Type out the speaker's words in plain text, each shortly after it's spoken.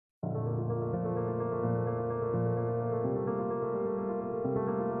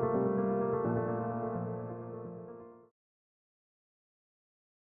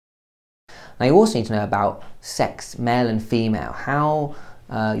Now you also need to know about sex, male and female, how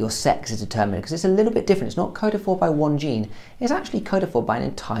your sex is determined, because it's a little bit different. It's not coded for by one gene, it's actually coded for by an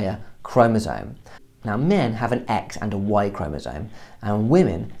entire chromosome. Now men have an X and a Y chromosome, and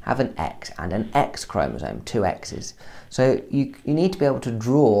women have an X and an X chromosome, two X's. So you need to be able to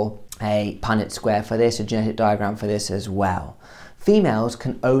draw a Punnett square for this, a genetic diagram for this as well. Females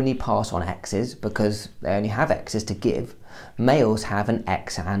can only pass on X's because they only have X's to give. Males have an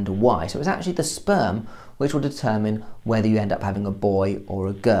X and a Y, so it's actually the sperm which will determine whether you end up having a boy or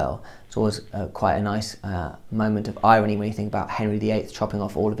a girl. It's always quite a nice moment of irony when you think about Henry VIII chopping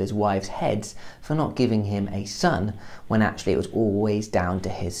off all of his wives' heads for not giving him a son, when actually it was always down to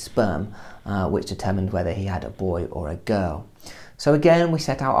his sperm, which determined whether he had a boy or a girl. So again, we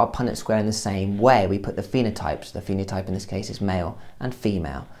set out our Punnett square in the same way. We put the phenotypes, the phenotype in this case is male and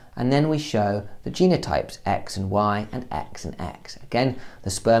female, and then we show the genotypes X and Y and X and X. Again,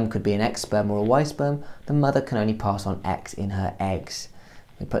 the sperm could be an X sperm or a Y sperm. The mother can only pass on X in her eggs.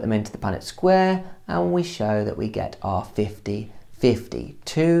 We put them into the Punnett square and we show that we get our 50-50,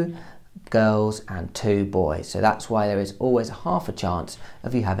 2 girls and 2 boys. So that's why there is always half a chance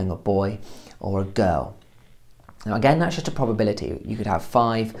of you having a boy or a girl. Now again, that's just a probability. You could have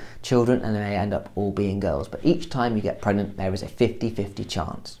 5 children and they may end up all being girls, but each time you get pregnant there is a 50-50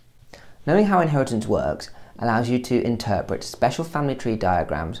 chance. Knowing how inheritance works allows you to interpret special family tree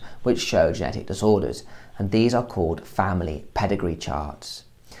diagrams which show genetic disorders, and these are called family pedigree charts.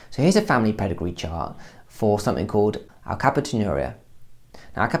 So here's a family pedigree chart for something called alkaptonuria.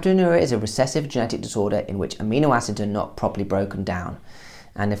 Now alkaptonuria is a recessive genetic disorder in which amino acids are not properly broken down.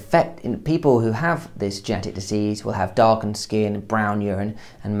 And in people who have this genetic disease will have darkened skin, brown urine,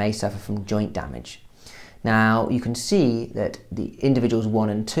 and may suffer from joint damage. Now you can see that the individuals 1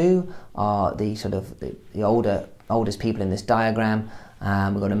 and 2 are the oldest people in this diagram.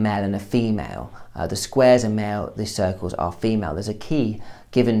 We've got a male and a female. The squares are male, the circles are female. There's a key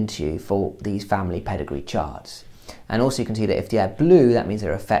given to you for these family pedigree charts. And also you can see that if they're blue, that means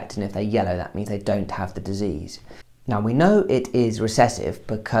they're affected, and if they're yellow, that means they don't have the disease. Now we know it is recessive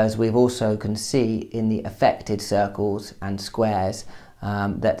because we've also can see in the affected circles and squares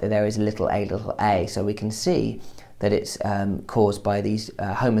that there is little a. So we can see that it's caused by these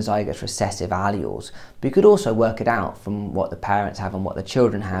homozygous recessive alleles. But you could also work it out from what the parents have and what the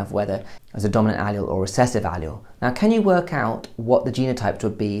children have, whether as a dominant allele or recessive allele. Now can you work out what the genotypes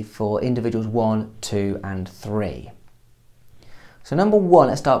would be for individuals 1, 2 and 3? So number 1,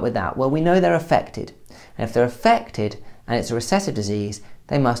 let's start with that. Well, we know they're affected. And if they're affected and it's a recessive disease,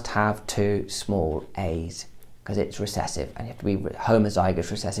 they must have 2 small a's because it's recessive, and you have to be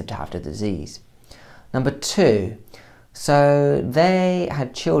homozygous recessive to have the disease. Number 2, so they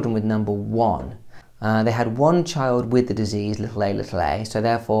had children with number 1. They had 1 child with the disease, little a, so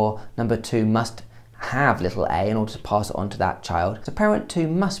therefore number 2 must have little a in order to pass it on to that child. So parent 2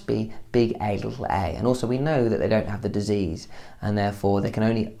 must be big A, little a, and also we know that they don't have the disease, and therefore they can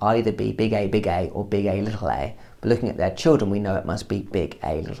only either be big A or big A, little a. But looking at their children, we know it must be big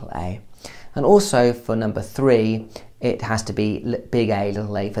A, little a. And also for number 3, it has to be big A,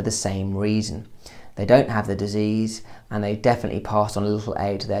 little a for the same reason. They don't have the disease, and they definitely pass on a little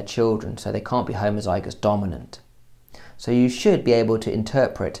a to their children, so they can't be homozygous dominant. So you should be able to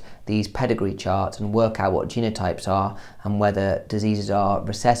interpret these pedigree charts and work out what genotypes are and whether diseases are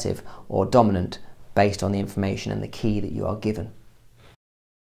recessive or dominant based on the information and the key that you are given.